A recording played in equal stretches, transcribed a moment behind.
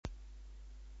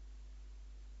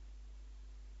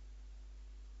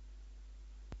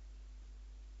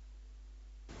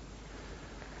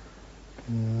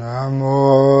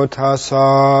Namo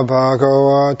tassa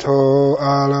bhagavato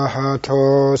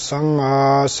arahato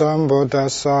samma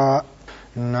sambuddhassa.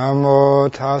 Namo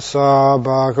tassa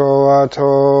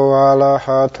bhagavato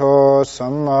arahato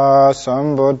samma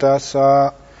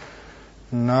sambuddhassa.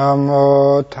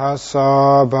 Namo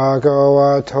tassa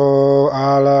bhagavato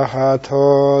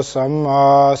arahato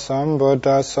samma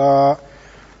sambuddhassa.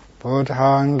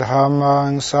 Buddhaṃ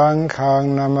dhammāṃ saṅghāṃ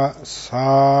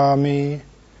namasāmi.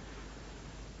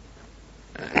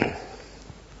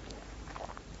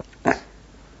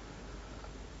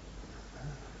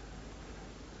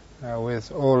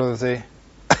 With all of the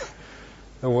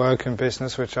work and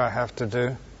business which I have to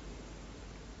do,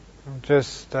 I'm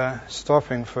just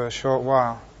stopping for a short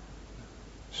while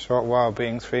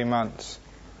being 3 months,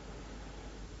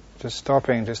 just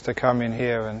stopping just to come in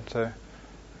here and to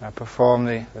perform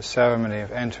the ceremony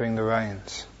of entering the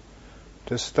rains,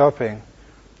 just stopping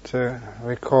to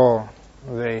recall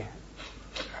the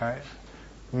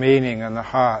meaning and the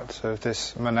heart of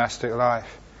this monastic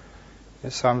life.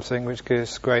 Is something which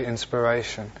gives great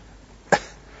inspiration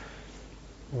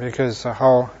because the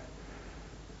whole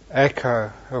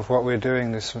echo of what we're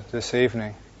doing this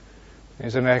evening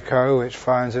is an echo which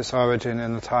finds its origin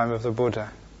in the time of the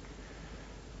Buddha.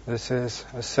 This is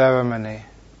a ceremony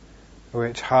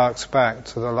which harks back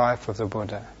to the life of the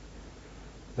Buddha.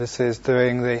 This is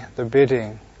doing the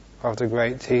bidding of the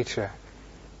great teacher.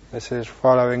 This is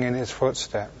following in his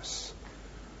footsteps.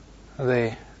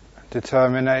 The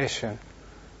determination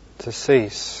to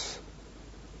cease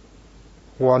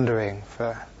wandering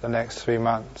for the next 3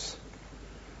 months.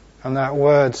 And that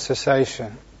word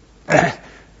cessation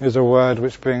is a word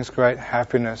which brings great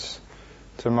happiness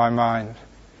to my mind.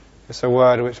 It's a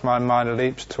word which my mind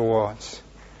leaps towards,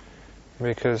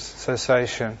 because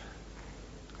cessation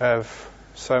of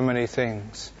so many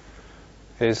things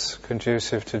is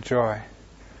conducive to joy.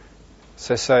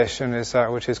 Cessation is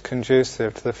that which is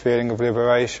conducive to the feeling of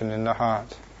liberation in the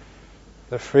heart,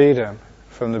 the freedom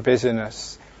from the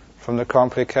busyness, from the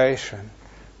complication,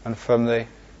 and from the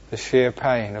sheer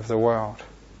pain of the world.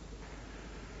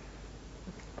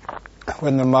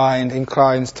 When the mind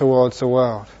inclines towards the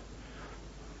world,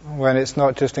 when it's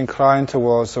not just inclined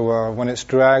towards the world, when it's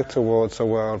dragged towards the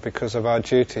world because of our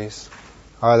duties,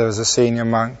 either as a senior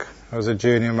monk, or as a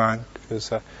junior monk,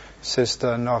 as a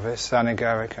sister, novice,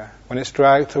 anagarika, when it's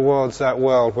dragged towards that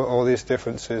world where all these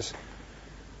differences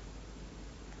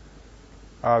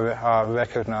are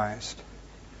recognized,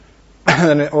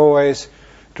 then it always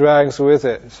drags with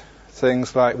it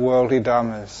things like worldly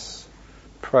dhammas,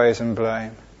 praise and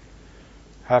blame,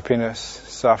 happiness,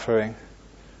 suffering,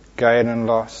 gain and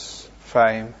loss,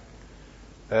 fame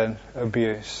and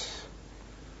abuse.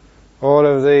 All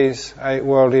of these 8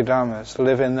 worldly dhammas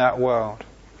live in that world.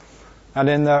 And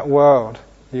in that world,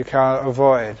 you cannot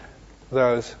avoid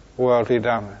those worldly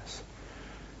dhammas.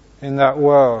 In that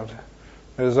world,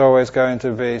 there's always going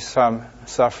to be some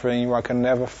suffering. You can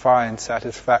never find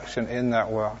satisfaction in that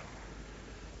world.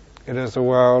 It is a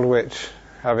world which,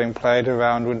 having played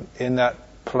around in that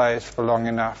place for long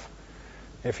enough,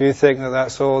 if you think that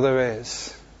that's all there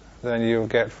is, then you'll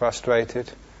get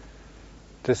frustrated,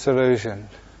 disillusioned,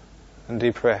 and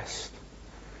depressed.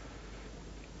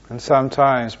 And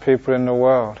sometimes people in the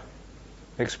world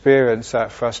experience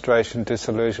that frustration,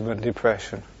 disillusionment,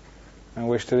 depression, and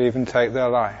wish to even take their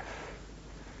life.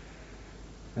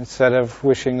 Instead of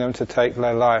wishing them to take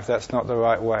their life, that's not the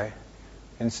right way.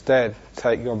 Instead,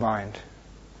 take your mind.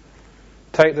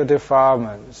 Take the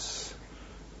defilements,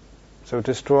 so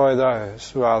destroy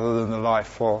those rather than the life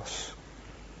force.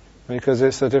 Because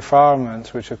it's the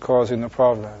defilements which are causing the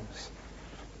problems.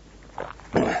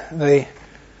 The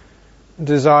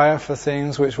desire for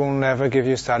things which will never give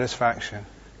you satisfaction.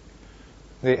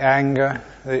 The anger,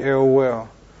 the ill will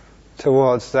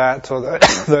towards that or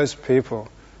those people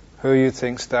who you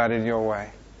think stand in your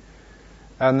way.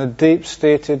 And the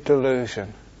deep-seated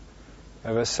delusion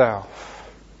of a self.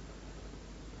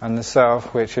 And the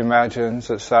self which imagines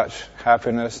that such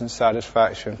happiness and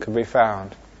satisfaction can be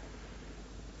found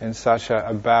in such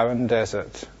a barren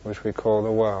desert which we call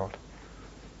the world.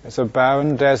 It's a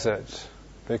barren desert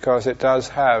because it does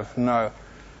have no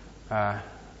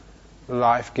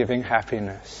life-giving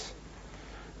happiness.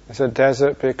 It's a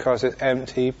desert because it's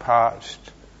empty, parched,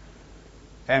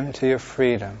 empty of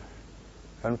freedom,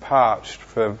 and parched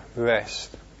from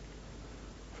rest,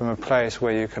 from a place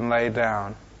where you can lay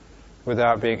down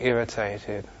without being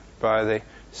irritated by the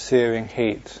searing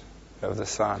heat of the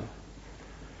sun.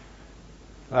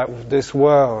 This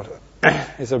world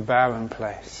is a barren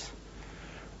place.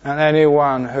 And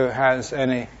anyone who has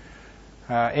any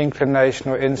inclination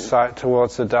or insight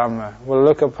towards the Dhamma will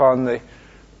look upon the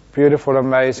beautiful,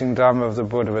 amazing Dhamma of the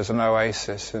Buddha as an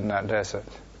oasis in that desert.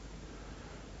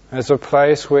 It's a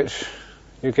place which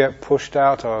you get pushed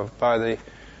out of by the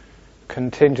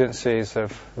contingencies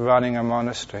of running a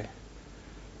monastery,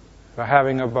 for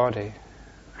having a body,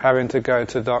 having to go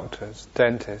to doctors,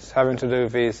 dentists, having to do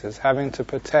visas, having to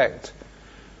protect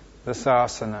the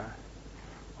sasana.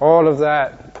 All of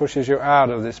that pushes you out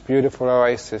of this beautiful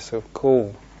oasis of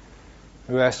cool,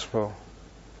 restful,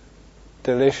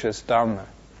 delicious Dhamma.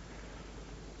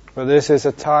 But this is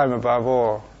a time above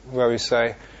all where we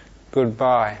say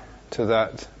goodbye to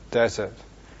that desert,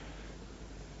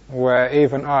 where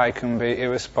even I can be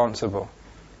irresponsible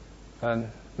and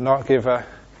not give a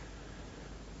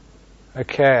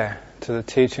care to the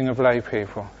teaching of lay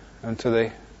people and to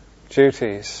the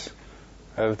duties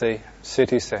of the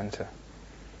city centre,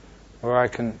 where I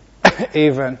can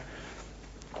even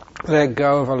let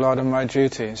go of a lot of my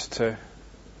duties to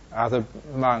other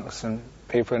monks and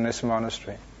people in this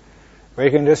monastery, where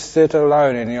you can just sit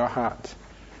alone in your hut,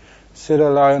 sit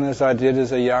alone as I did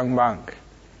as a young monk,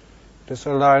 just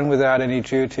alone without any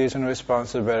duties and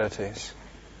responsibilities,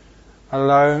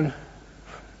 alone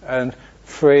and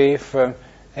free from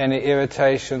any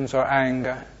irritations or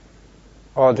anger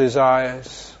or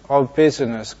desires or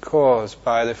busyness caused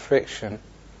by the friction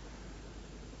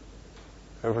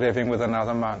of living with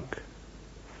another monk.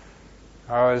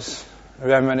 I was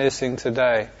reminiscing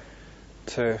today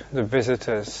to the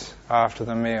visitors after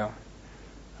the meal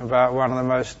about one of the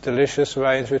most delicious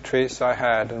rains retreats I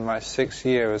had in my 6th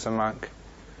year as a monk,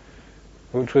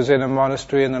 which was in a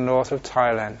monastery in the north of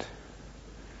Thailand,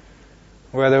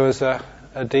 where there was a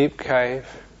deep cave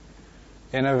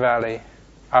in a valley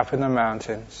up in the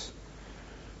mountains,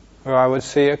 where I would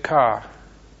see a car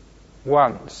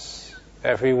once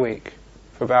every week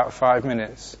for about 5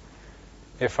 minutes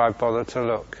if I bothered to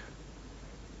look.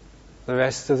 The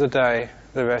rest of the day,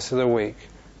 the rest of the week,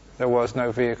 there was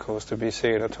no vehicles to be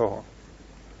seen at all.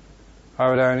 I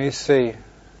would only see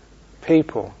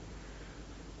people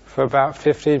for about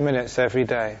 15 minutes every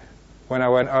day when I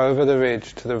went over the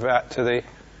ridge to the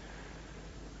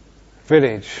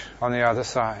village on the other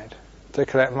side to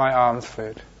collect my alms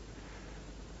food.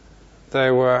 They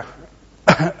were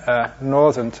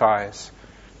northern Thais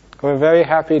who were very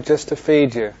happy just to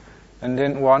feed you and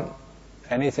didn't want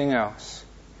anything else.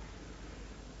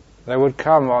 They would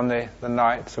come on the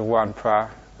nights of one pra,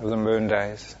 of the moon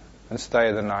days, and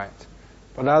stay the night.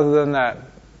 But other than that,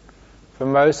 for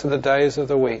most of the days of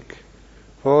the week,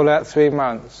 for all that 3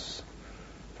 months,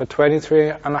 for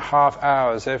 23.5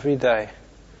 hours every day,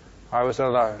 I was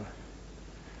alone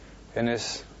in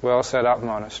this well set up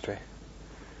monastery.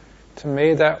 To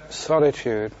me that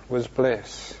solitude was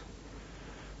bliss.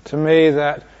 To me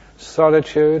that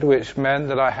solitude, which meant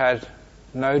that I had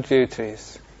no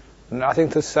duties, nothing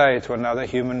to say to another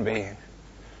human being,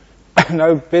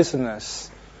 no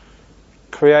business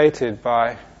created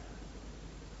by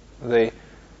the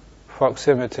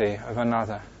proximity of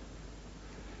another.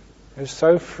 It was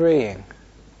so freeing.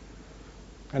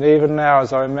 And even now,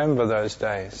 as I remember those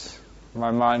days,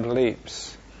 my mind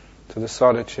leaps to the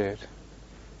solitude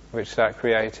which that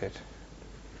created.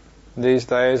 These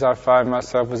days I find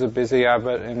myself as a busy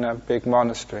abbot in a big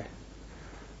monastery.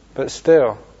 But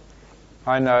still,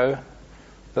 I know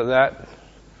that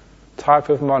type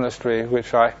of monastery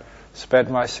which I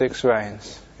spent my 6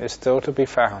 rains is still to be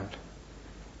found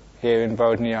here in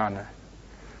Bodhinyana.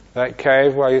 That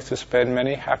cave where I used to spend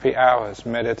many happy hours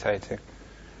meditating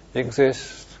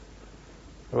exists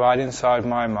right inside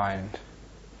my mind.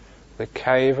 The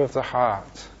cave of the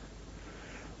heart.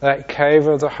 That cave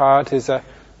of the heart is a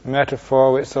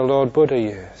metaphor which the Lord Buddha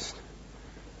used.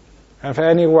 And for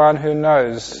anyone who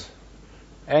knows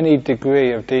any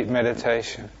degree of deep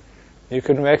meditation, you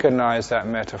can recognize that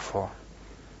metaphor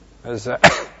as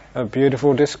a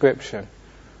beautiful description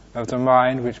of the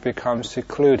mind which becomes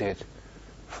secluded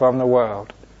from the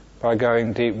world by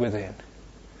going deep within.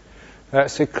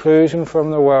 That seclusion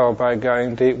from the world by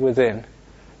going deep within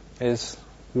is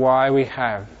why we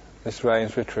have this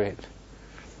rains retreat.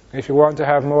 If you want to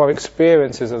have more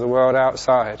experiences of the world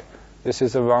outside, this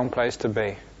is the wrong place to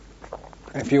be.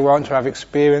 If you want to have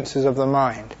experiences of the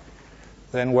mind,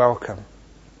 then welcome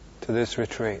to this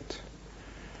retreat.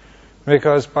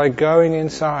 Because by going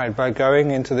inside, by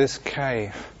going into this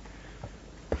cave,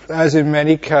 as in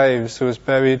many caves there was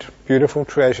buried beautiful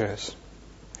treasures,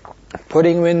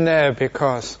 putting them in there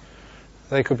because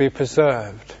they could be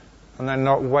preserved and they're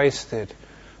not wasted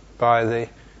by the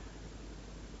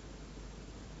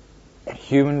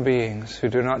human beings who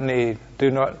do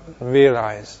not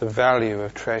realize the value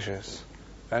of treasures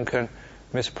and can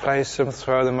misplace them,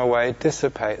 throw them away,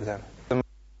 dissipate them.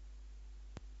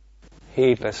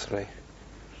 heedlessly.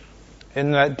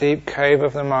 In that deep cave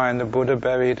of the mind, the Buddha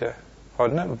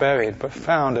not buried, but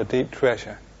found a deep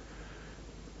treasure,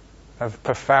 a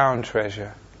profound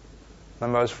treasure, the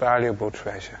most valuable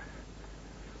treasure.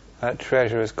 That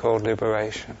treasure is called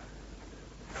liberation,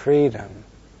 freedom,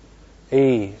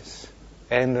 ease,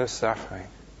 endless suffering.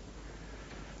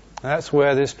 That's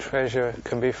where this treasure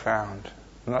can be found,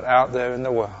 not out there in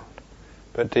the world,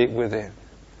 but deep within.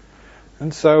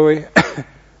 And so we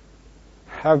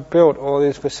have built all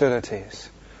these facilities.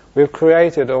 We've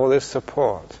created all this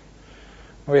support.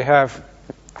 We have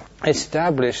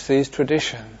established these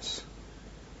traditions.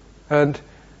 And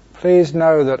please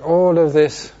know that all of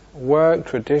this work,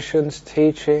 traditions,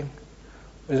 teaching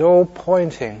is all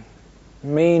pointing,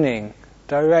 meaning,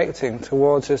 directing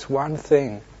towards this one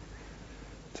thing,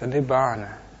 to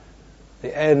Nibbana,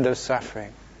 the end of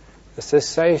suffering, the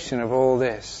cessation of all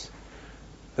this,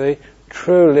 the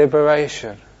true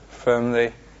liberation from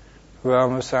the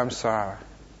realm of samsara.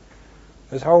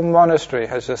 This whole monastery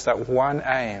has just that one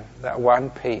aim, that one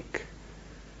peak.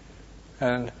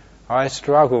 And I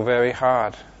struggle very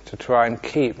hard to try and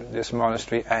keep this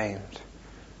monastery aimed.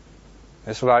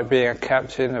 It's like being a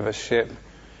captain of a ship,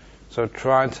 so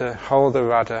trying to hold the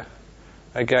rudder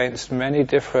against many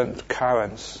different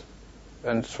currents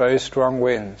and very strong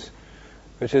winds,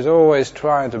 which is always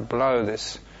trying to blow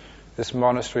this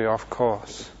monastery off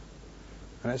course.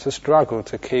 And it's a struggle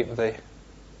to keep the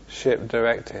ship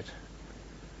directed.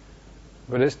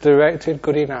 But it's directed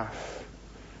good enough.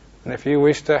 And if you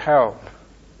wish to help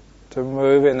to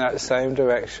move in that same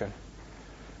direction,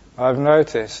 I've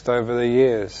noticed over the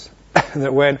years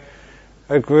that when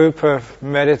a group of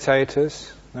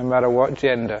meditators, no matter what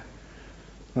gender,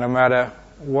 no matter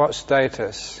what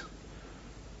status,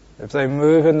 if they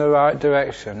move in the right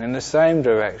direction, in the same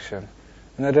direction,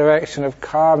 in the direction of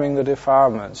calming the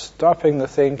defilements, stopping the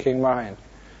thinking mind,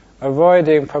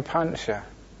 avoiding papancha,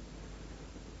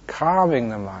 calming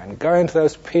the mind, going to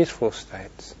those peaceful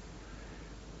states,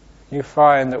 you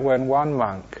find that when one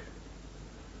monk,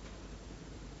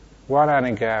 one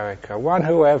anagarika, one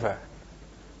whoever,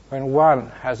 when one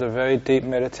has a very deep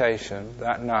meditation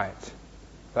that night,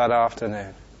 that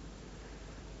afternoon,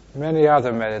 many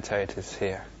other meditators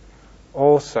here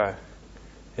also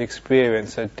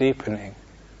experience a deepening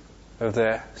of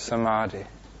their samadhi.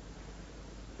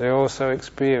 They also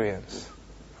experience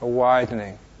a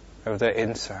widening of their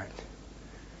insight.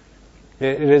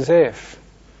 It is as if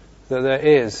that there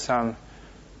is some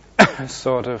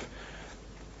sort of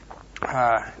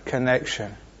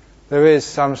connection. There is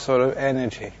some sort of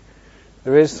energy.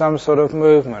 There is some sort of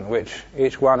movement which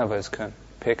each one of us can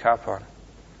pick up on.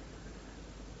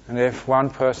 And if one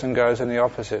person goes in the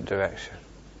opposite direction,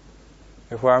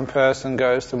 if one person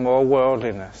goes to more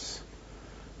worldliness,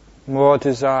 more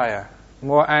desire,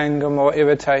 more anger, more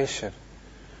irritation,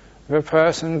 if a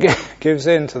person gives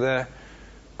in to their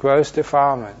gross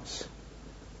defilements,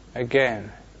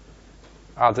 again,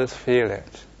 others feel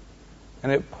it.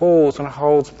 And it pulls and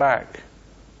holds back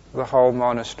the whole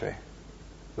monastery,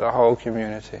 the whole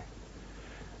community.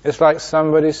 It's like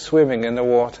somebody swimming in the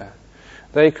water.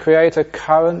 They create a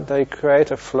current, they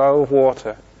create a flow of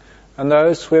water, and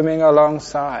those swimming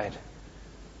alongside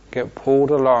get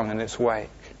pulled along in its wake.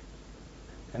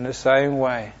 In the same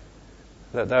way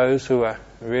that those who are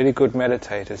really good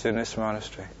meditators in this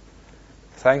monastery,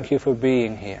 thank you for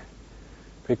being here,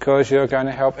 because you're going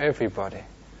to help everybody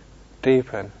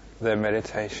deepen their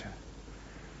meditation.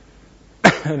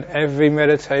 And every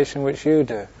meditation which you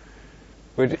do,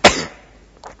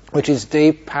 which is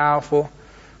deep, powerful,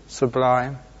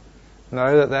 sublime,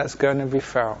 know that that's going to be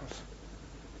felt.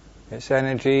 Its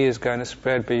energy is going to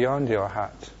spread beyond your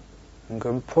hut and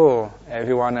can pull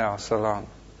everyone else along.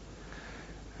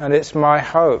 And it's my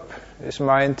hope, it's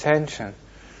my intention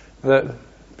that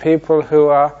people who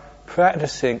are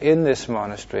practicing in this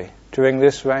monastery during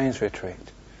this rains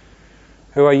retreat,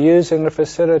 who are using the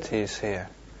facilities here,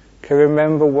 can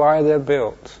remember why they're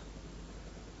built,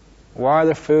 why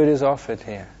the food is offered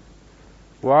here,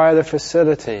 why the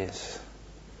facilities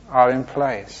are in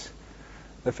place.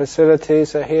 The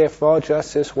facilities are here for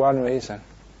just this one reason,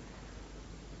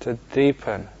 to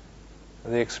deepen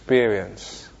the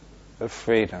experience of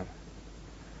freedom.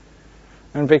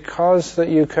 And because that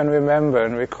you can remember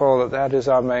and recall that that is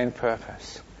our main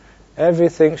purpose,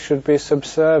 everything should be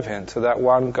subservient to that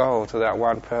one goal, to that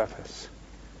one purpose.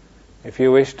 If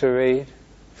you wish to read,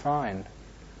 fine,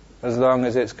 as long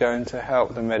as it's going to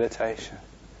help the meditation.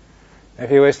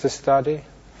 If you wish to study,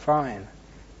 fine,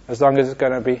 as long as it's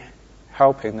going to be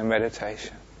helping the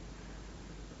meditation.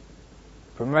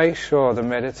 But make sure the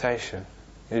meditation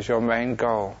is your main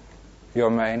goal, your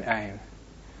main aim.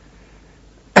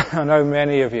 I know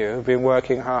many of you have been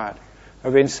working hard,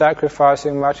 have been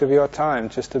sacrificing much of your time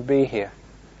just to be here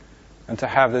and to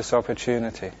have this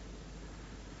opportunity.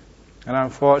 And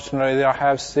unfortunately, I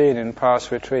have seen in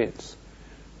past retreats,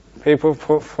 people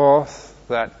put forth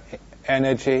that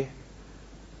energy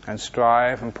and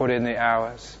strive and put in the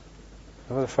hours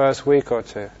for the first week or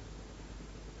two,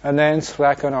 and then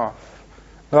slacken off,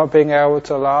 not being able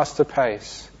to last the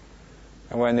pace.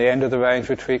 And when the end of the range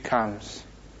retreat comes,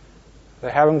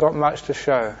 they haven't got much to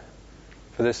show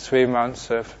for this 3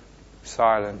 months of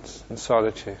silence and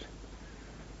solitude.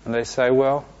 And they say,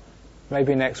 well,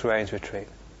 maybe next range retreat.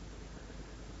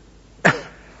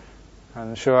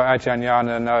 I'm sure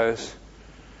Ajahn knows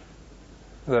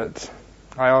that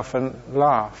I often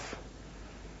laugh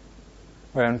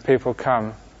when people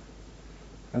come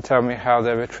and tell me how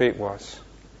their retreat was.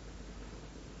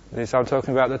 I'm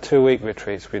talking about the 2-week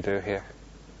retreats we do here.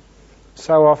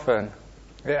 So often,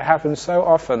 it happens so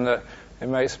often that it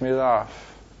makes me laugh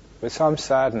with some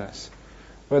sadness.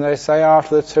 When they say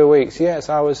after the 2 weeks, yes,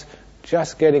 I was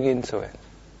just getting into it.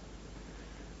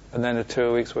 And then the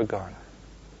 2 weeks were gone.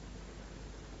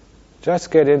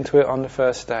 Just get into it on the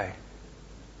first day.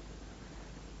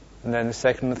 And then the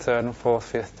second and third and fourth,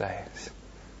 fifth days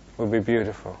will be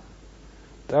beautiful.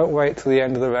 Don't wait till the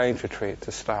end of the range retreat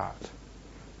to start.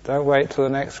 Don't wait till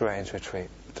the next range retreat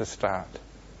to start.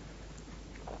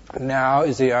 Now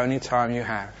is the only time you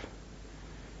have.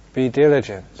 Be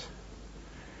diligent.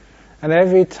 And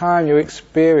every time you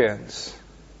experience,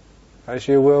 as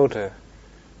you will do,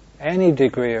 any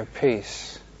degree of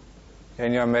peace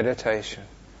in your meditation,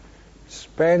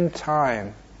 spend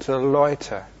time to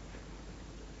loiter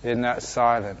in that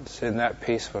silence, in that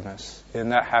peacefulness, in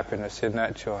that happiness, in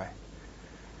that joy.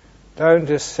 Don't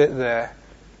just sit there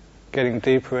getting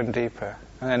deeper and deeper,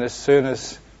 and then as soon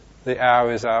as the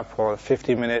hour is up, or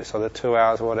 50 minutes, or the 2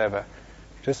 hours, or whatever,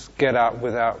 just get up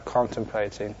without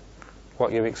contemplating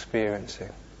what you're experiencing.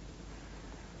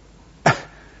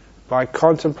 By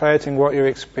contemplating what you're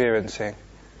experiencing,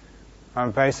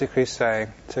 I'm basically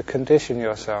saying to condition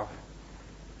yourself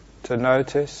to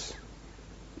notice,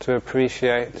 to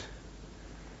appreciate,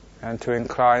 and to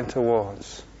incline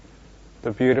towards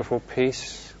the beautiful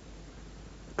peace,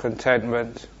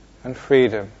 contentment, and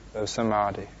freedom of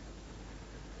samadhi.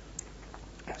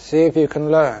 See if you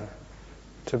can learn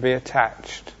to be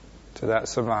attached to that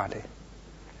samadhi.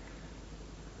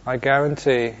 I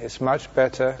guarantee it's much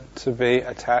better to be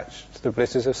attached to the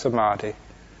blisses of samadhi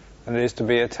than it is to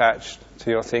be attached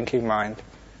to your thinking mind,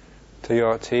 to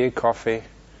your tea, coffee,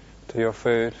 to your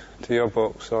food, to your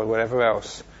books, or whatever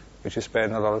else which you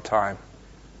spend a lot of time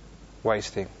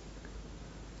wasting.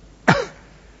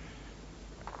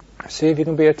 See if you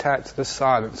can be attached to the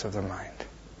silence of the mind.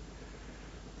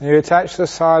 And you attach to the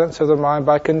silence of the mind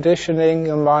by conditioning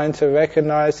your mind to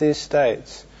recognize these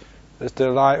states as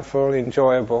delightful,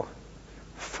 enjoyable,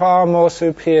 far more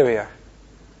superior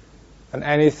than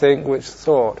anything which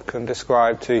thought can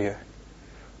describe to you.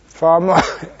 Far more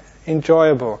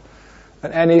enjoyable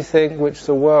than anything which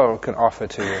the world can offer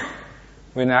to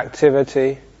you in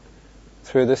activity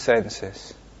through the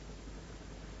senses.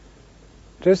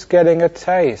 Just getting a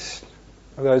taste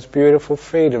of those beautiful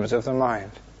freedoms of the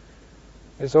mind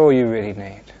is all you really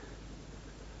need.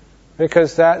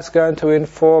 Because that's going to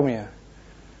inform you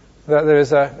that there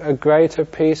is a greater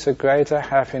peace, a greater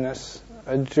happiness,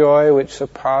 a joy which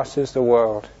surpasses the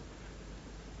world.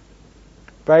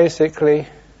 Basically,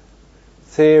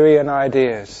 theory and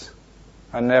ideas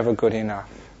are never good enough.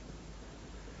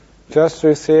 Just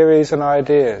through theories and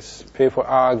ideas, people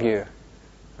argue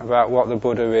about what the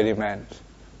Buddha really meant.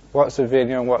 What's the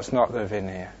Vinaya and what's not the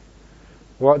Vinaya?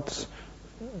 What's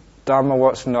Dhamma,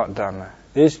 what's not Dhamma?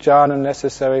 Is jhana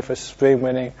necessary for stream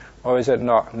winning, or is it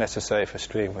not necessary for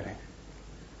stream winning?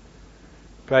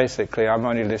 Basically, I'm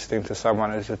only listening to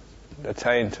someone who's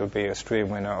attained to be a stream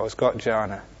winner or has got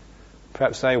jhana.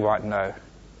 Perhaps they might know,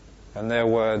 and their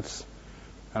words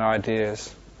and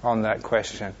ideas on that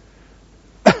question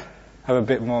have a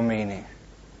bit more meaning.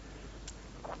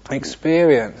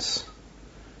 Experience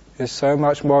is so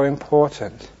much more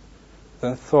important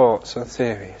than thoughts and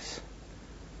theories.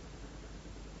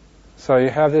 So you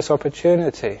have this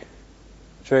opportunity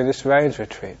during this range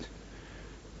retreat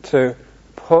to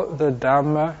put the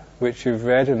Dhamma which you've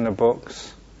read in the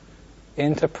books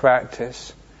into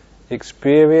practice,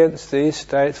 experience these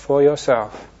states for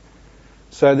yourself,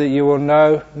 so that you will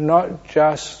know not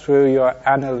just through your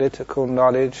analytical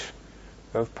knowledge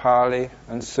of Pali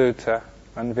and Sutta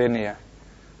and Vinaya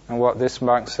and what this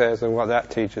monk says and what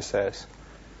that teacher says,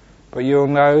 but you'll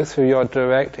know through your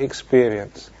direct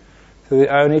experience, through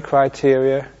the only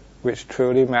criteria which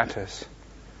truly matters.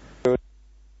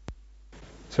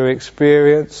 through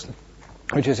experience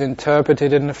which is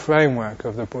interpreted in the framework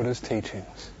of the Buddha's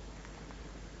teachings.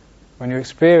 When you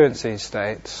experience these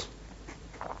states,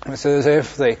 it's as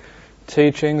if the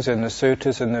teachings in the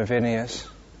suttas and the Vinayas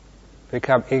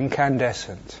become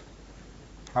incandescent.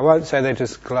 I won't say they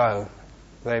just glow,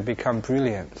 they become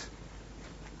brilliant.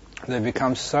 They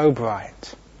become so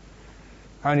bright.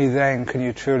 Only then can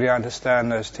you truly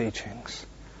understand those teachings.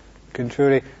 You can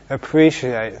truly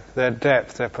appreciate their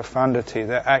depth, their profundity,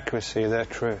 their accuracy, their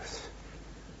truth.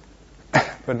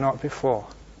 But not before.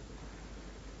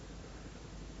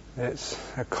 It's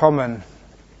a common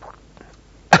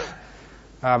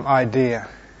idea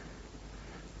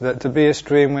that to be a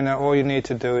stream winner, all you need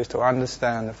to do is to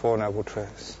understand the Four Noble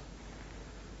Truths.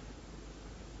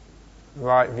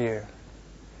 Right view.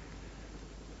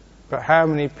 But how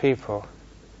many people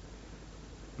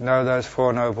know those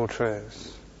Four Noble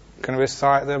Truths, can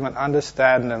recite them and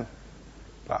understand them,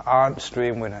 but aren't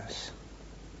stream winners?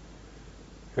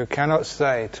 Who cannot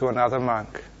say to another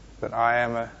monk that I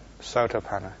am a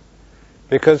Sotapanna.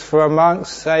 Because for a monk,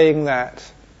 saying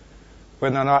that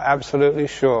when they're not absolutely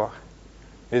sure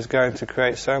is going to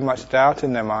create so much doubt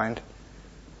in their mind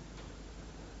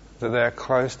that they're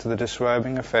close to the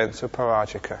disrobing offence of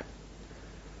parajika.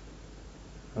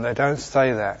 And they don't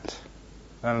say that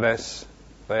unless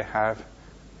they have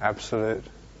absolute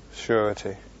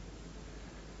surety.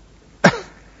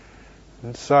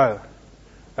 And so,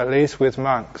 at least with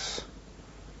monks,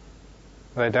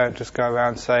 they don't just go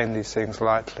around saying these things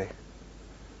lightly.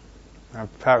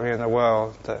 Apparently in the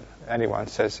world that anyone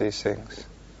says these things.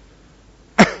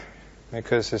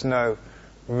 Because there's no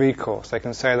recourse. They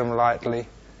can say them lightly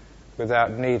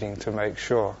without needing to make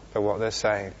sure that what they're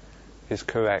saying is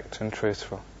correct and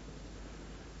truthful.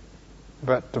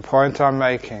 But the point I'm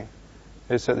making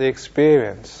is that the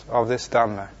experience of this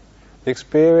Dhamma, the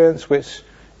experience which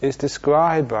is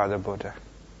described by the Buddha,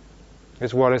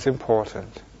 is what is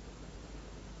important.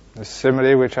 The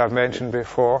simile which I've mentioned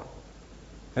before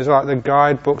is like the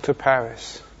guidebook to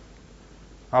Paris.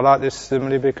 I like this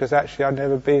simile because actually I've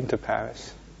never been to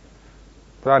Paris.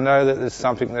 But I know that there's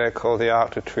something there called the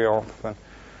Arc de Triomphe and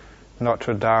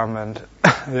Notre Dame and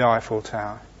the Eiffel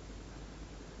Tower.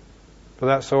 But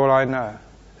that's all I know.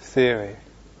 Theory.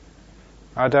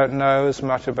 I don't know as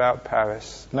much about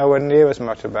Paris, nowhere near as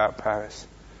much about Paris,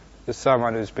 as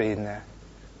someone who's been there,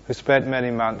 who spent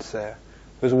many months there,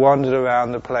 who's wandered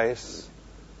around the place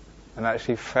and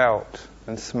actually felt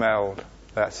and smelled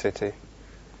that city.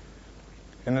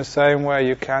 In the same way,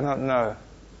 you cannot know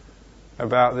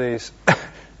about these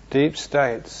deep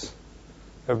states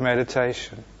of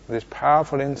meditation, these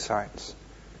powerful insights,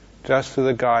 just through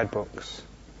the guidebooks.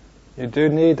 You do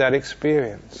need that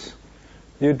experience.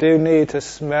 You do need to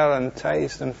smell and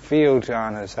taste and feel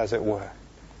jhanas, as it were.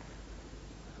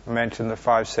 I mentioned the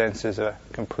five senses are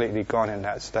completely gone in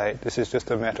that state. This is just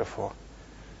a metaphor.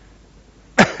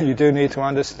 You do need to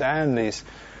understand these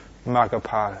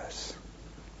maggapalas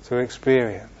through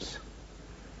experience.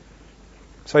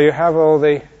 So you have all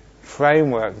the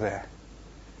framework there.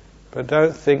 But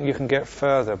don't think you can get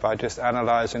further by just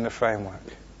analysing the framework.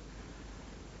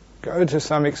 Go to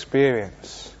some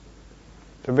experience.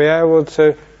 To be able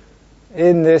to,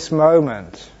 in this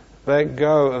moment, let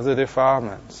go of the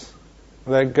defilements.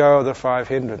 Let go of the five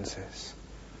hindrances.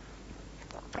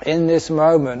 In this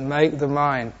moment, make the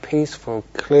mind peaceful,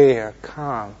 clear,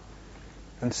 calm,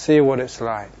 and see what it's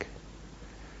like.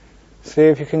 See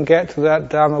if you can get to that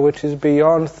Dhamma which is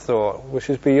beyond thought, which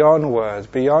is beyond words,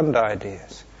 beyond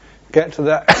ideas. Get to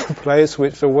that place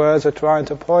which the words are trying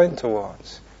to point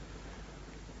towards.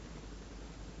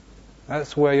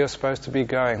 That's where you're supposed to be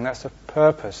going. That's the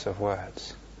purpose of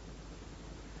words.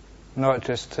 Not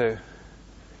just to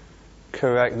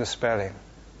correct the spelling,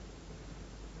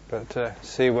 but to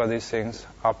see where these things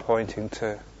are pointing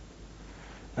to.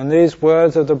 And these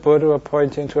words of the Buddha are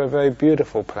pointing to a very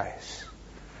beautiful place.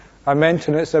 I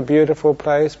mention it's a beautiful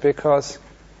place because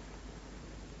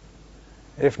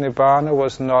if Nibbana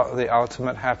was not the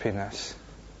ultimate happiness,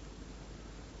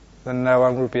 then no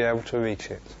one would be able to reach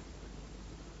it.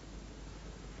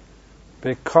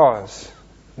 Because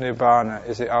Nibbana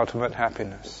is the ultimate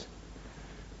happiness.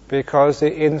 Because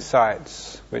the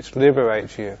insights which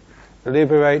liberate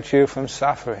you from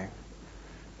suffering.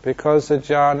 Because the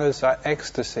jhanas are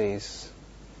ecstasies.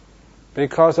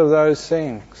 Because of those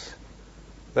things,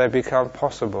 they become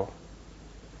possible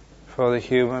for the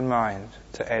human mind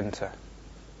to enter.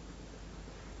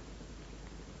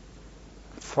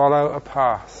 Follow a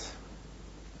path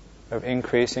of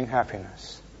increasing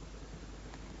happiness.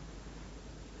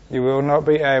 You will not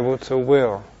be able to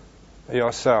will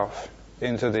yourself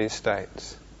into these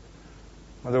states.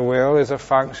 The will is a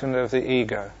function of the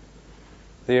ego,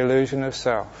 the illusion of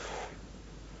self.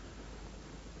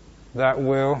 That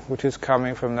will, which is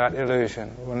coming from that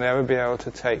illusion, will never be able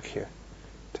to take you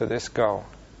to this goal.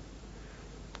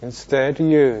 Instead,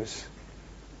 use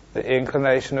the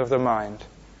inclination of the mind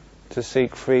to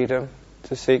seek freedom,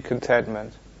 to seek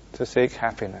contentment, to seek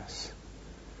happiness.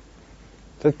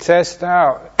 To test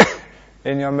out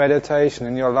in your meditation,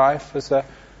 in your life as a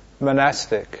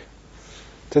monastic,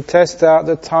 to test out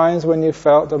the times when you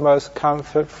felt the most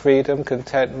comfort, freedom,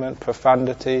 contentment,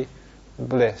 profundity,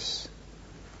 bliss.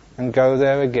 And go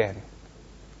there again.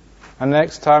 And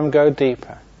next time go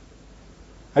deeper.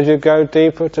 As you go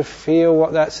deeper, to feel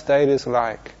what that state is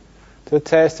like. To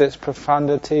test its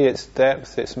profundity, its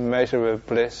depth, its measure of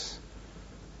bliss.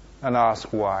 And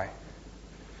ask why.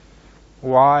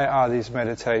 Why are these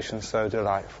meditations so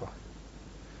delightful?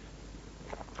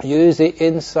 Use the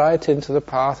insight into the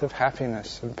path of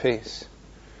happiness and peace.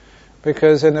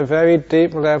 Because in a very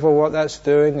deep level what that's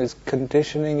doing is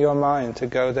conditioning your mind to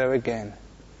go there again.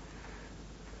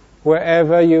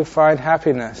 Wherever you find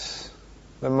happiness,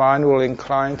 the mind will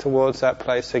incline towards that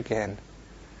place again.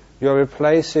 You're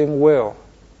replacing will,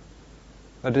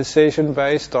 a decision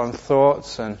based on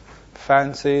thoughts and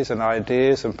fancies and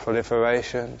ideas and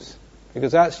proliferations,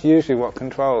 because that's usually what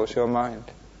controls your mind.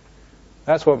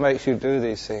 That's what makes you do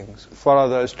these things. Follow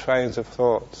those trains of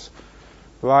thoughts.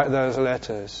 Write those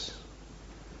letters.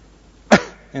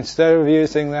 Instead of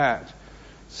using that,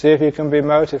 see if you can be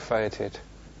motivated.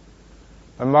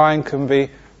 The mind can be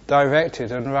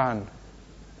directed and run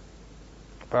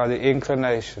by the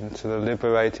inclination to the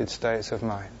liberated states of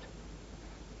mind.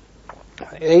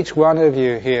 Each one of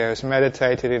you here has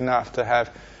meditated enough to have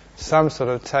some sort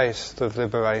of taste of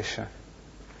liberation.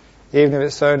 Even if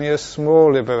it's only a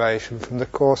small liberation from the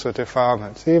course of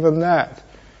defilements, even that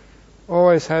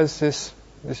always has this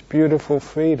beautiful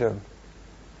freedom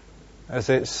as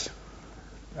its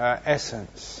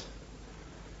essence,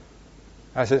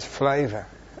 as its flavour.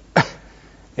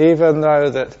 Even though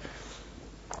that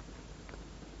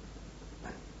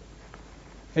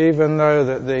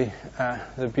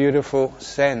the beautiful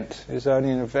scent is only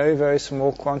in a very, very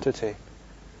small quantity,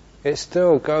 it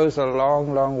still goes a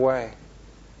long, long way.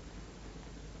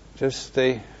 Just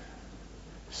the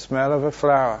smell of a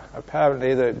flower.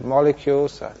 Apparently the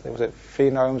molecules, was it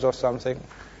phenomes or something,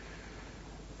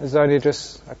 there's only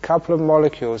just a couple of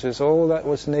molecules is all that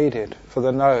was needed for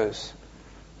the nose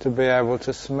to be able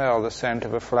to smell the scent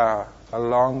of a flower a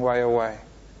long way away.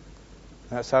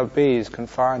 And that's how bees can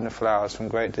find the flowers from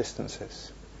great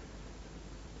distances.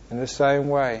 In the same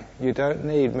way, you don't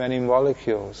need many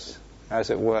molecules,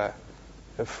 as it were,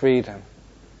 of freedom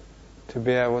to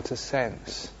be able to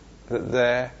sense that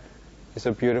there is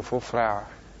a beautiful flower.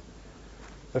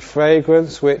 The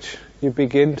fragrance which you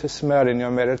begin to smell in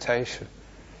your meditation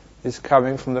is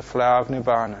coming from the flower of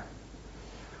Nibbana.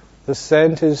 The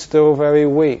scent is still very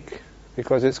weak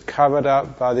because it's covered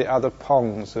up by the other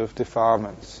pongs of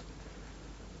defilements,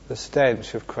 the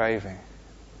stench of craving.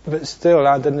 But still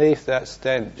underneath that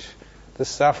stench, the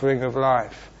suffering of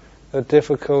life, the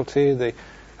difficulty, the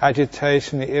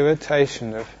agitation, the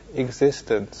irritation of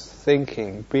existence,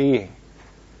 thinking, being.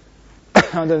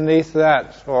 Underneath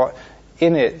that, or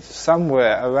in it,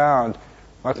 somewhere around,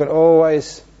 I can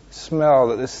always smell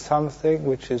that there's something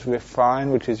which is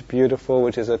refined, which is beautiful,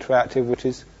 which is attractive, which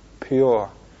is pure.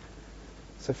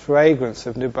 It's the fragrance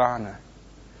of Nibbana.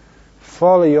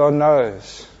 Follow your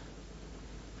nose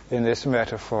in this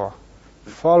metaphor.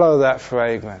 Follow that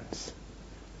fragrance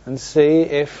and see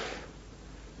if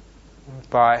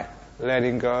by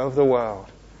letting go of the world,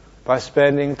 by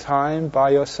spending time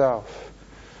by yourself,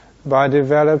 by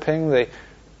developing the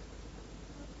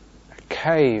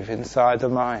cave inside the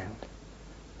mind,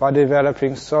 by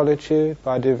developing solitude,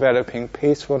 by developing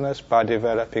peacefulness, by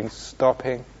developing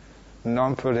stopping,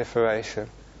 non-proliferation.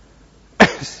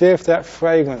 See if that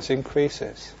fragrance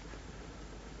increases.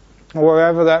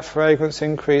 Wherever that fragrance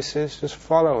increases, just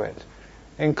follow it.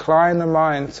 Incline the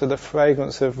mind to the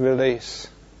fragrance of release.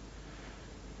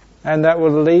 And that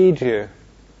will lead you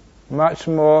much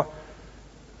more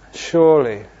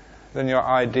surely than your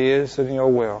ideas and your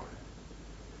will.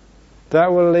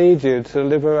 That will lead you to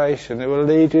liberation. It will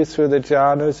lead you through the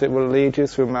jhanas, it will lead you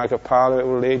through Maggaphala, it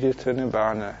will lead you to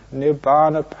Nibbana.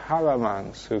 Nibbana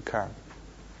paramang sukham.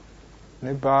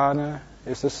 Nibbana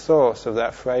is the source of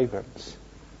that fragrance.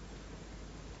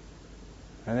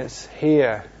 And it's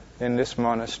here in this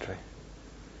monastery.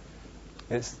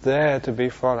 It's there to be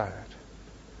followed.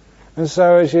 And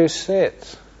so as you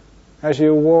sit, as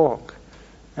you walk,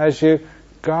 as you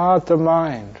guard the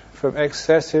mind from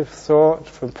excessive thought,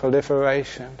 from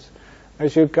proliferations,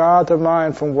 as you guard the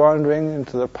mind from wandering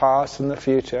into the past and the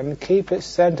future, and keep it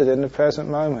centered in the present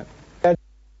moment.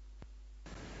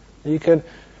 You can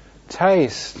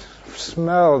taste,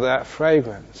 smell that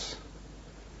fragrance,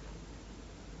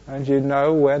 and you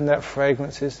know when that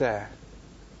fragrance is there,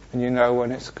 and you know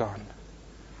when it's gone.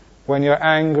 When you're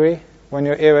angry, when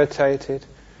you're irritated,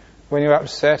 when you're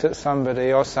upset at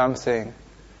somebody or something,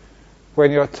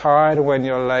 when you're tired, when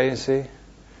you're lazy,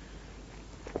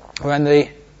 when the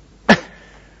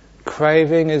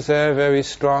craving is there very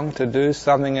strong to do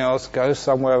something else, go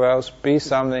somewhere else, be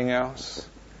something else,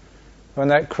 when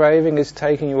that craving is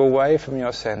taking you away from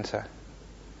your center,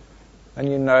 and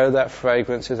you know that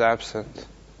fragrance is absent.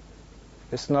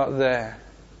 It's not there.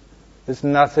 There's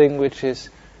nothing which is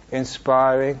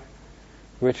inspiring,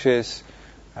 which is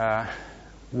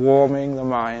warming the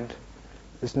mind.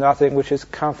 There's nothing which is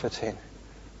comforting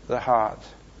the heart.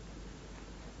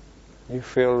 You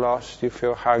feel lost, you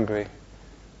feel hungry.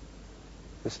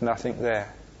 There's nothing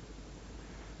there.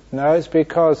 No, it's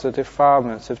because the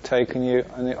defilements have taken you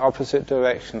in the opposite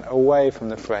direction, away from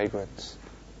the fragrance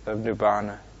of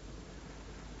Nibbana.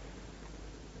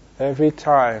 Every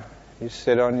time you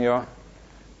sit on your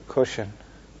cushion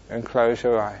and close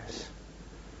your eyes,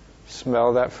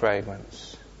 smell that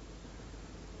fragrance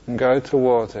and go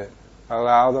towards it.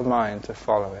 Allow the mind to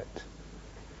follow it.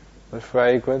 The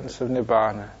fragrance of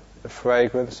Nibbana, the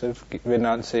fragrance of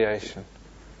renunciation,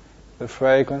 the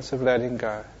fragrance of letting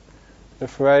go, the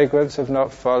fragrance of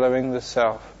not following the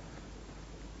self,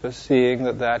 but seeing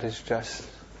that that is just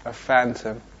a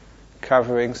phantom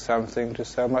covering something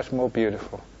just so much more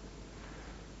beautiful.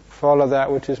 Follow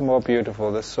that which is more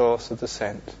beautiful, the source of the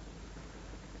scent.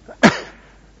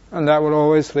 And that will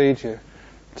always lead you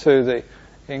to the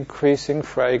increasing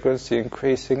fragrance, the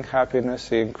increasing happiness,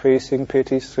 the increasing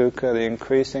piti sukha, the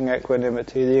increasing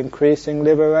equanimity, the increasing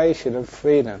liberation and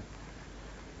freedom,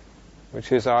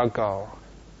 which is our goal.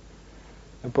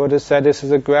 The Buddha said this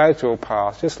is a gradual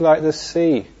path, just like the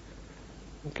sea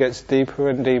gets deeper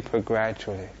and deeper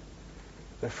gradually.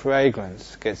 The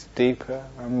fragrance gets deeper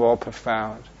and more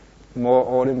profound, more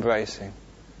all-embracing,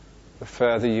 the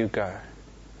further you go.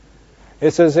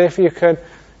 It's as if you can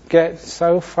get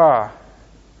so far,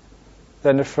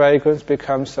 then the fragrance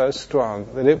becomes so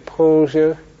strong that it pulls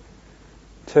you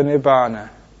to Nibbana.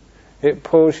 It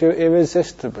pulls you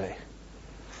irresistibly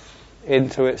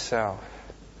into itself,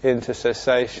 into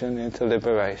cessation, into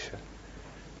liberation.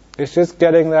 It's just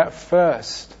getting that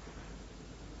first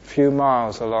few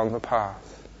miles along the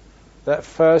path, that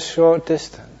first short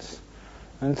distance,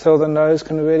 until the nose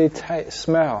can really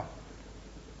smell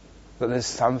that there's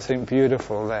something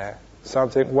beautiful there,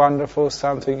 something wonderful,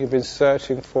 something you've been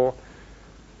searching for,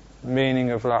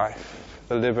 meaning of life,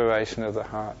 the liberation of the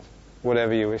heart,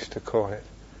 whatever you wish to call it.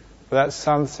 But that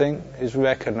something is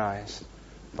recognized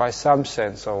by some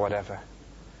sense or whatever.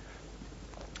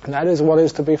 And that is what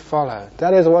is to be followed.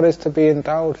 That is what is to be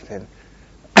indulged in.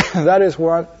 That is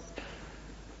what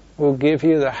will give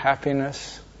you the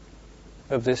happiness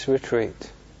of this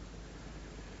retreat.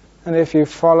 And if you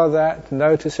follow that,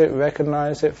 notice it,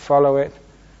 recognize it, follow it,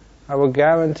 I will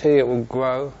guarantee it will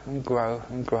grow and grow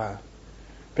and grow.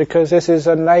 Because this is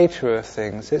the nature of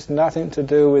things. It's nothing to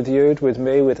do with you, with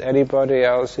me, with anybody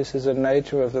else. This is the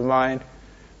nature of the mind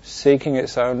seeking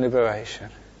its own liberation,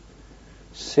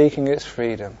 seeking its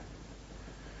freedom.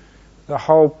 The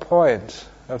whole point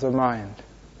of the mind,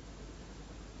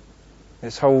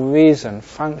 its whole reason,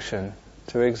 function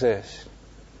to exist,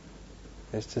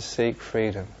 is to seek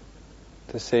freedom,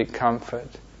 to seek comfort,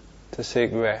 to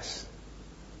seek rest,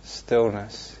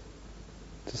 stillness,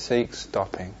 to seek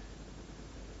stopping.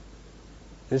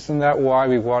 Isn't that why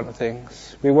we want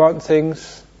things? We want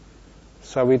things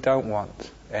so we don't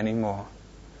want anymore.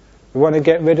 We want to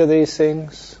get rid of these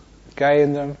things,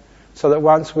 gain them, so that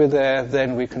once we're there,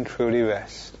 then we can truly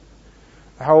rest.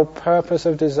 The whole purpose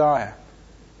of desire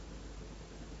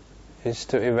is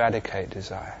to eradicate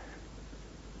desire.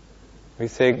 We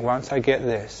think, once I get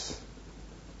this,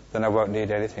 then I won't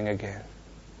need anything again.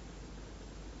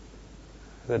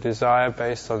 The desire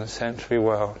based on the sensory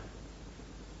world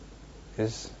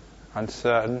is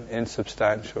uncertain,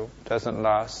 insubstantial, doesn't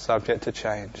last, subject to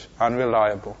change,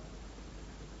 unreliable.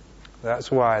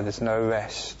 That's why there's no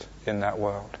rest in that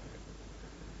world.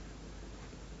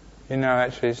 You know,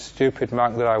 actually, stupid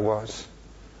monk that I was,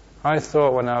 I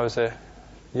thought when I was a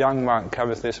young monk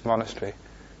coming to this monastery,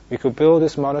 we could build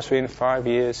this monastery in 5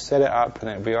 years, set it up,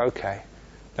 and it'd be okay.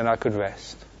 Then I could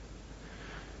rest.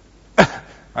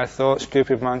 I thought,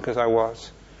 stupid monk as I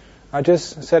was, I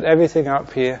just set everything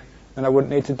up here, and I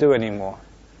wouldn't need to do any more.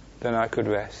 Then I could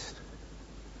rest.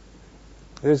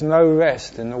 There's no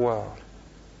rest in the world.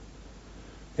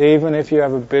 Even if you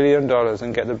have $1 billion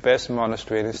and get the best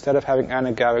monastery, and instead of having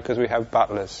anagarikas, we have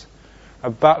butlers. A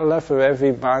butler for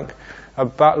every monk, a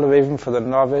butler even for the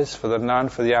novice, for the nun,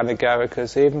 for the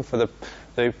anagarikas, even for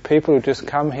the people who just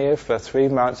come here for 3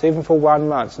 months, even for 1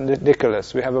 month.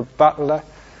 Nicholas, we have a butler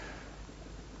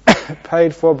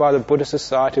paid for by the Buddhist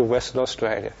Society of Western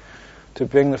Australia to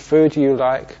bring the food you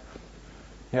like.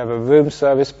 You have a room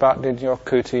service button in your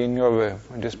kuti in your room,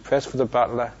 and just press for the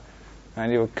butler,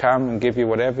 and he will come and give you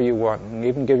whatever you want, and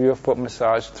even give you a foot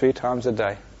massage 3 times a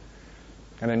day,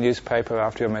 and a newspaper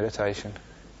after your meditation.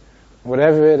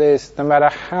 Whatever it is, no matter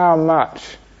how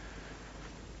much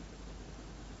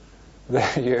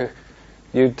that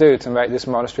you do to make this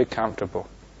monastery comfortable.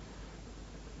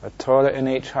 A toilet in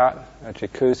each hut, a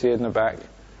jacuzzi in the back,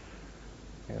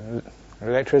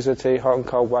 electricity, hot and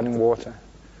cold running water.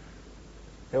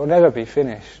 It will never be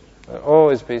finished. There will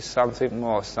always be something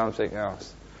more, something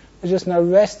else. There's just no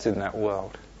rest in that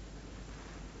world.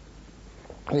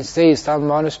 You see some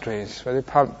monasteries where they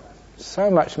pump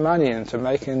so much money into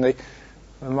making the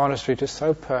monastery just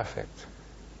so perfect.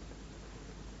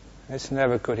 It's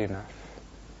never good enough.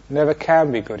 Never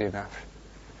can be good enough.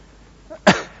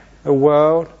 The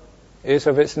world is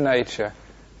of its nature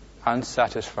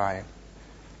unsatisfying,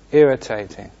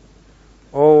 irritating,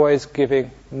 always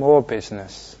giving more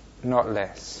business, not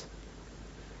less.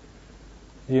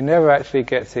 You never actually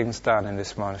get things done in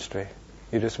this monastery.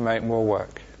 You just make more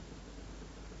work.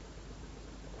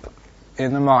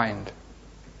 In the mind,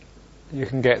 you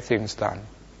can get things done.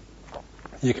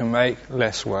 You can make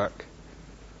less work.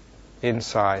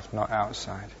 Inside, not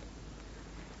outside.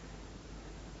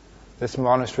 This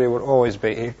monastery will always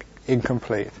be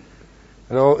incomplete.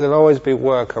 There'll always be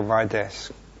work on my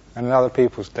desk, and on other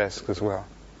people's desks as well.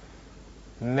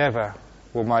 Never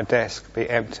will my desk be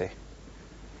empty.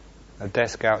 The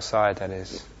desk outside, that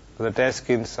is. But the desk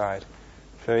inside,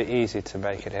 very easy to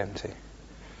make it empty.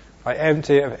 I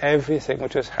empty it of everything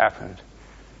which has happened.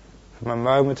 From a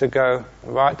moment ago,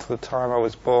 right to the time I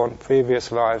was born,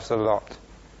 previous lives, a lot.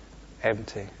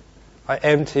 Empty. I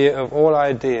empty it of all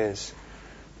ideas,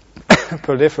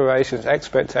 proliferations,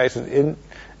 expectations,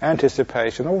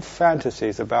 anticipation, all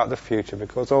fantasies about the future,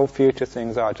 because all future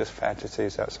things are just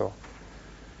fantasies, that's all.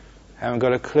 Haven't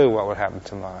got a clue what will happen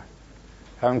tomorrow.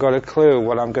 Haven't got a clue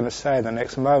what I'm going to say in the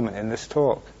next moment in this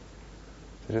talk.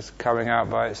 It's just coming out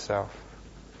by itself.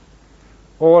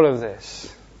 All of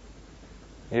this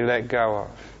you let go of.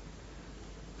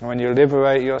 And when you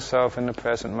liberate yourself in the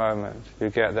present moment, you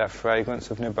get that fragrance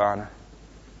of Nibbana.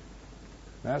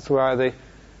 That's why the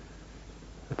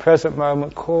present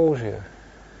moment calls you.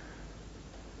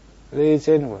 Leads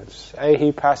inwards.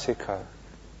 Ehi passiko.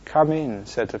 Come in,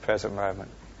 said the present moment.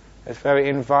 It's very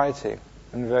inviting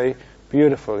and very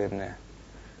beautiful in there.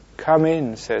 Come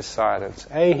in, says silence.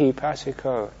 Ehi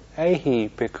passiko. Ehi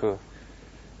bhikkhu.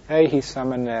 Ehi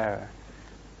samanera.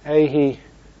 Ehi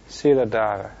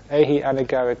Siladhara, Ehi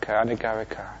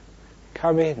anagarika.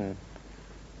 Come in,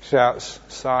 shouts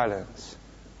silence.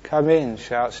 Come in,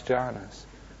 shouts jhanas.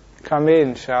 Come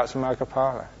in, shouts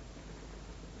Maggapala.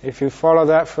 If you follow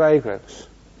that fragrance,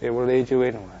 it will lead you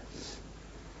inwards.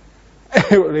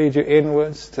 It will lead you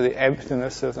inwards to the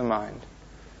emptiness of the mind,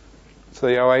 to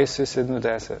the oasis in the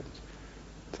desert,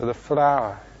 to the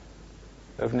flower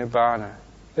of Nibbana,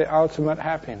 the ultimate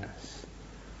happiness.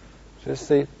 Just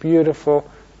the beautiful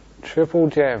triple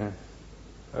gem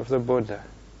of the Buddha,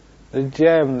 the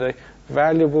gem, the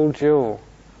valuable jewel,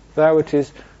 that which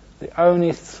is the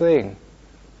only thing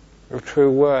of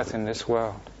true worth in this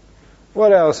world.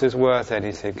 What else is worth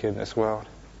anything in this world?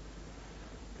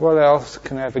 What else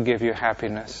can ever give you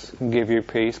happiness, can give you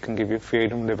peace, can give you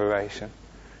freedom, liberation?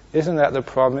 Isn't that the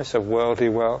promise of worldly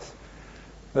wealth?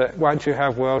 That once you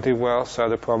have worldly wealth, so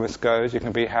the promise goes, you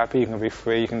can be happy, you can be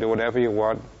free, you can do whatever you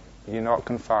want, you're not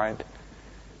confined.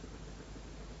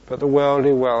 But the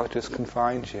worldly wealth just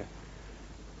confines you.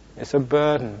 It's a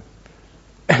burden.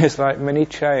 It's like many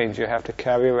chains you have to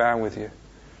carry around with you.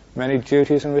 Many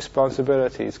duties and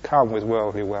responsibilities come with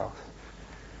worldly wealth.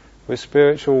 With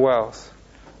spiritual wealth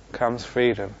comes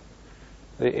freedom.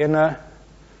 The inner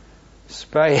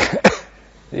space,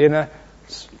 the inner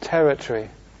territory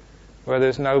where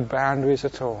there's no boundaries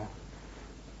at all.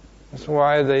 That's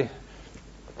why the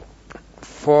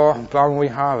 4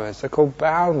 Brahma-viharas, they're called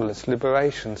boundless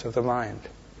liberations of the mind.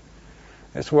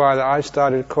 That's why I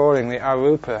started calling the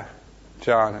arupa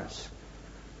jhanas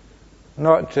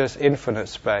not just infinite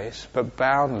space, but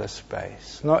boundless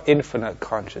space. Not infinite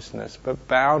consciousness, but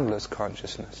boundless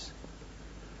consciousness.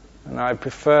 And I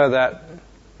prefer that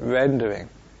rendering,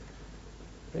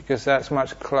 because that's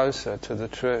much closer to the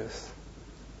truth.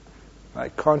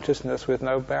 Like consciousness with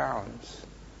no bounds.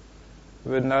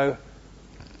 with no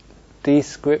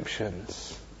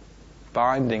descriptions,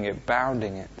 binding it,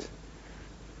 bounding it,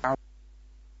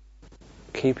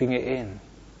 keeping it in.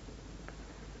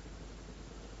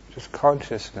 Just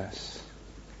consciousness,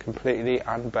 completely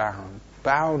unbound,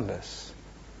 boundless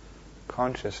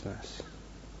consciousness.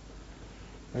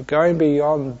 We're going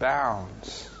beyond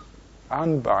bounds,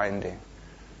 unbinding,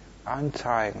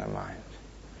 untying the mind.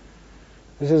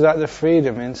 This is like the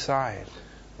freedom inside,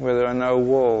 where there are no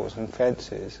walls and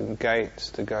fences and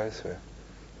gates to go through.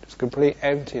 Just complete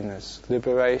emptiness,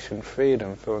 liberation,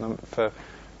 freedom from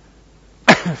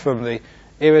the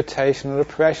irritation and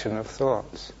oppression of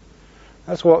thoughts.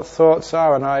 That's what thoughts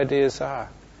are and ideas are.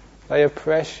 They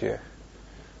oppress you.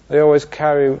 They always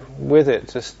carry with it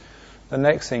just the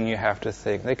next thing you have to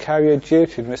think. They carry a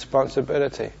duty and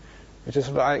responsibility, which is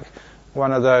like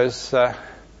one of those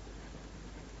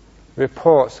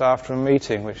reports after a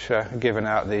meeting which are given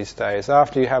out these days.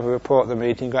 After you have a report at the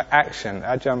meeting, you've got action.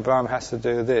 Ajahn Brahm has to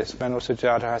do this, Venerable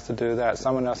Sujata has to do that,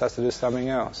 someone else has to do something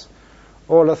else.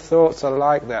 All the thoughts are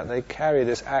like that. They carry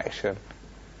this action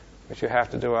which you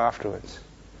have to do afterwards.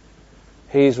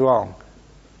 He's wrong.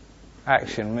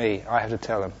 Action, me, I have to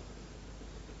tell him.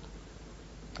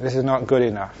 This is not good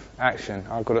enough. Action,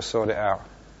 I've got to sort it out.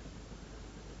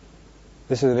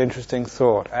 This is an interesting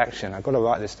thought. Action, I've got to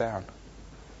write this down.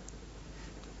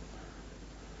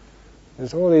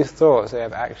 There's all these thoughts, they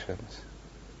have actions.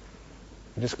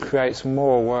 It just creates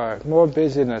more work, more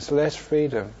busyness, less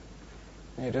freedom.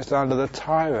 You're just under the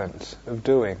tyrant of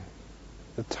doing,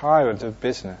 the tyrant of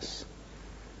business.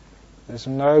 There's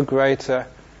no greater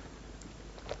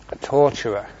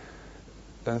torturer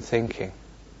than thinking.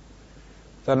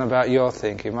 I don't know about your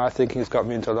thinking. My thinking has got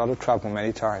me into a lot of trouble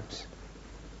many times.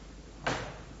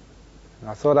 And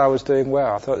I thought I was doing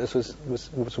well. I thought this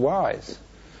was wise,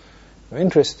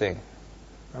 interesting,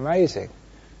 amazing.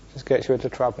 It just gets you into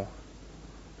trouble.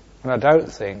 When I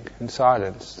don't think, in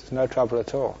silence, there's no trouble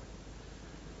at all.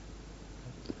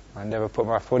 I never put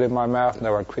my foot in my mouth.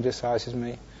 No one criticizes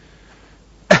me.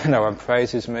 No one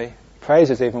praises me. Praise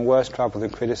is even worse trouble than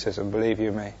criticism, believe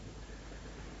you me.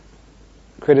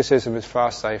 Criticism is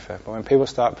far safer, but when people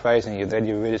start praising you, then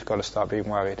you really got to start being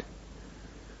worried.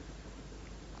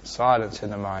 Silence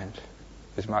in the mind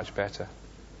is much better.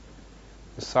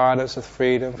 The silence of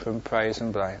freedom from praise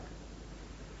and blame.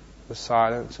 The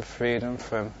silence of freedom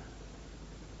from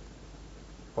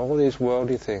all these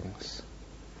worldly things.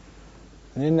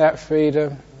 And in that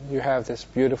freedom, you have this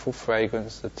beautiful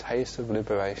fragrance, the taste of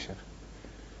liberation.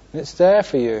 And it's there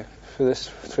for you for this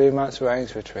 3 months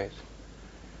range retreat.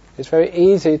 It's very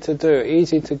easy to do,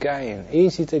 easy to gain,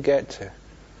 easy to get to.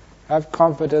 Have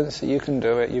confidence that you can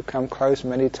do it. You've come close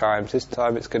many times. This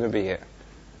time it's going to be it.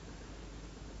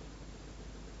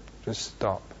 Just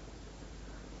stop.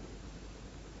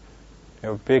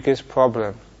 Your biggest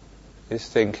problem is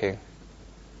thinking.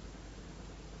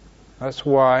 That's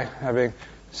why, having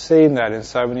seen that in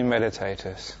so many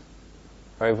meditators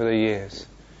over the years,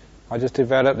 I just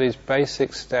developed these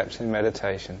basic steps in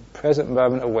meditation. Present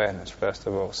moment awareness, first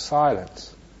of all.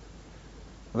 Silence.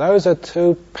 Those are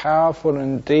two powerful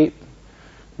and deep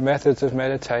methods of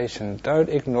meditation. Don't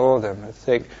ignore them and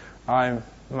think, I'm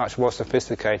much more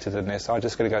sophisticated than this, I'm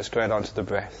just going to go straight onto the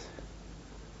breath.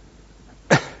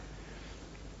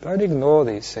 Don't ignore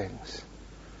these things.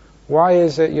 Why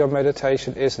is it your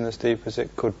meditation isn't as deep as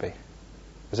it could be,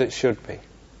 as it should be,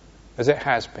 as it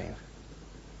has been?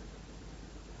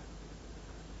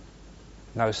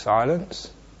 No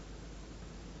silence,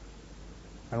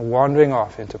 and wandering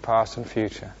off into past and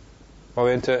future,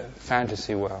 or into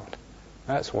fantasy world.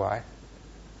 That's why.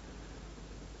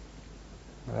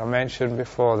 As I mentioned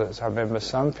before, that I remember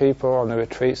some people on the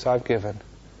retreats I've given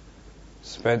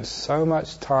spent so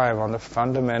much time on the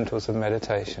fundamentals of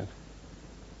meditation,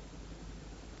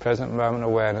 present moment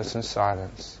awareness and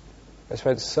silence. They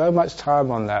spent so much time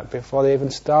on that before they even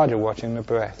started watching the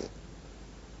breath.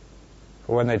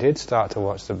 But when they did start to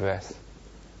watch the breath,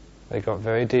 they got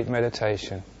very deep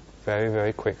meditation very,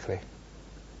 very quickly.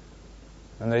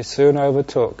 And they soon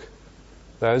overtook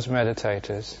those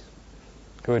meditators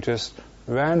who had just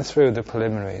ran through the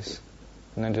preliminaries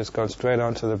and then just gone straight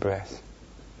onto the breath.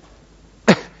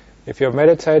 If you're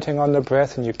meditating on the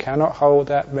breath and you cannot hold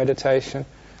that meditation,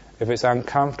 if it's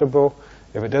uncomfortable,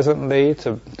 if it doesn't lead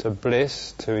to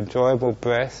bliss, to enjoyable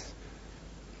breath,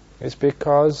 it's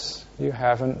because you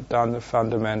haven't done the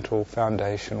fundamental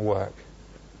foundation work.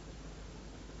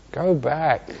 Go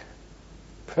back.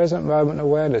 Present moment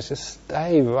awareness. Just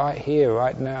stay right here,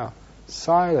 right now.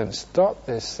 Silence. Stop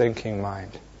this thinking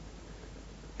mind.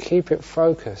 Keep it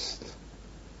focused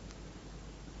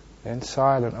in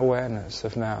silent awareness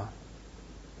of now.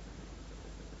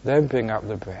 Then bring up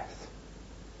the breath.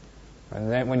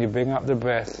 And then when you bring up the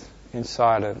breath in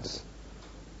silence,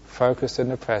 focused in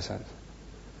the present,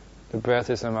 the breath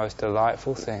is the most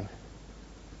delightful thing.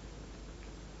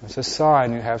 It's a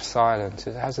sign you have silence.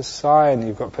 It has a sign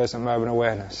you've got present moment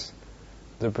awareness.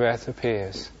 The breath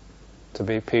appears to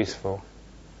be peaceful,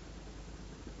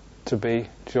 to be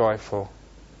joyful,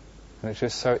 and it's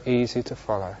just so easy to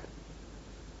follow.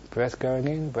 Breath going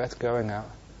in, breath going out.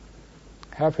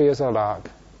 Happy as a lark,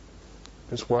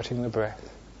 just watching the breath.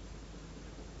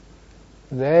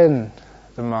 Then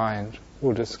the mind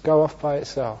will just go off by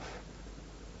itself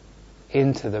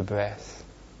into the breath.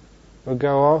 Will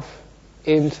go off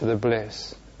into the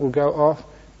bliss. Will go off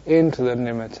into the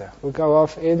nimitta. Will go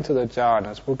off into the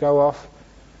jhanas. Will go off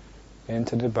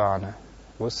into nibbana.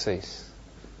 Will cease.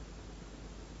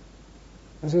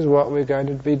 This is what we're going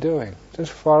to be doing.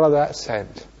 Just follow that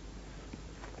scent.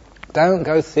 Don't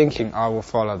go thinking, I will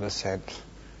follow the scent.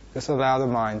 Just allow the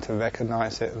mind to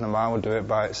recognize it, and the mind will do it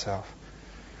by itself.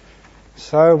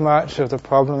 So much of the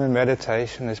problem in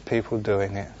meditation is people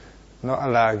doing it, not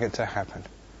allowing it to happen.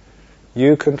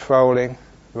 You controlling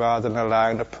rather than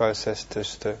allowing the process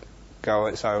just to go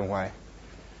its own way.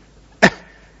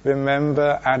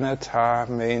 Remember, anatta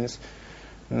means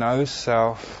no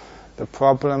self. The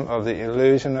problem of the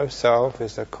illusion of self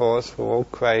is the cause for all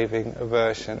craving,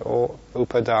 aversion, or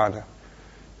upadana.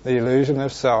 The illusion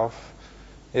of self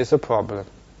is a problem.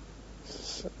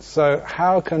 So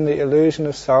how can the illusion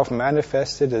of self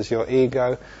manifested as your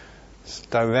ego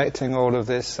directing all of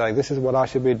this, saying this is what I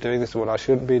should be doing, this is what I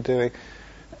shouldn't be doing,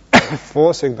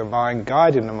 forcing the mind,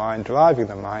 guiding the mind, driving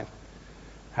the mind,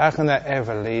 how can that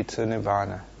ever lead to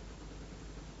nibbana?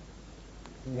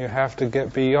 You have to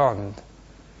get beyond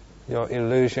your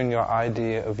illusion, your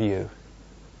idea of you,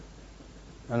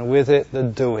 and with it the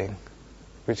doing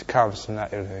which comes from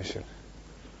that illusion.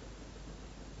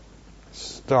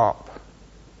 Stop.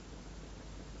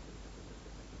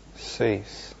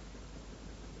 Cease.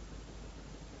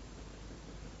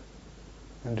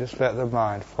 And just let the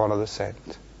mind follow the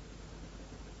scent.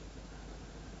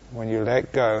 When you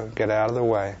let go, get out of the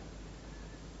way,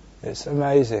 it's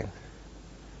amazing.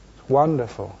 It's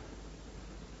wonderful.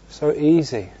 So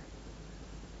easy.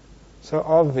 So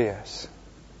obvious.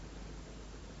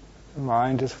 The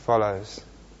mind just follows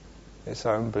its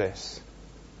own bliss.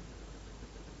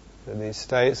 And these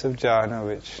states of jhana,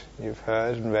 which you've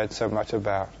heard and read so much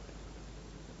about,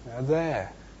 are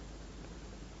there.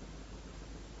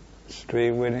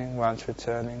 Stream winning, once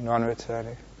returning,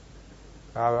 non-returning.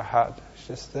 Arahat is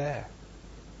just there.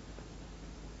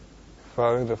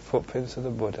 Following the footprints of the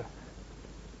Buddha.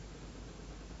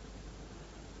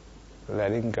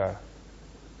 Letting go.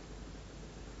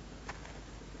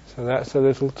 So that's a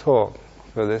little talk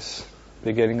for this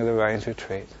beginning of the Rains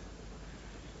Retreat.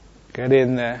 Get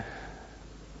in there,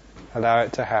 allow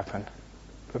it to happen,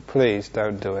 but please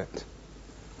don't do it.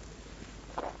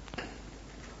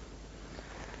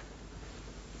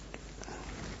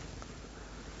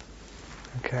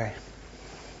 Okay.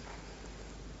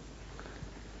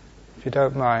 If you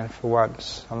don't mind, for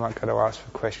once, I'm not going to ask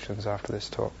for questions after this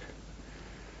talk.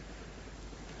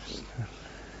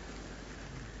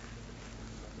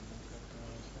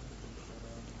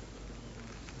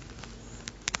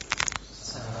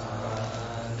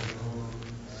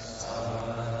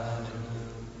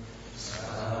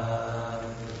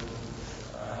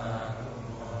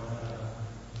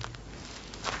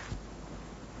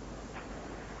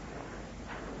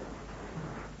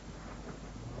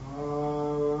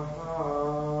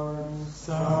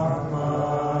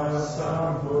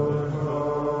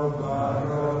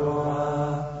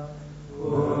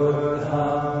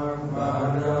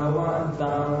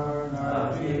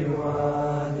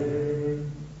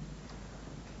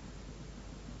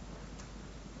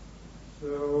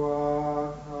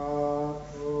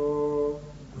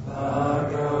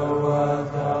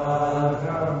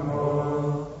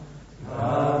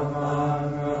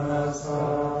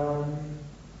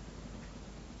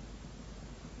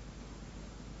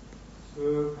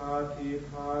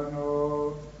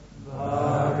 Sukhatipano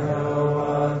Bhagavata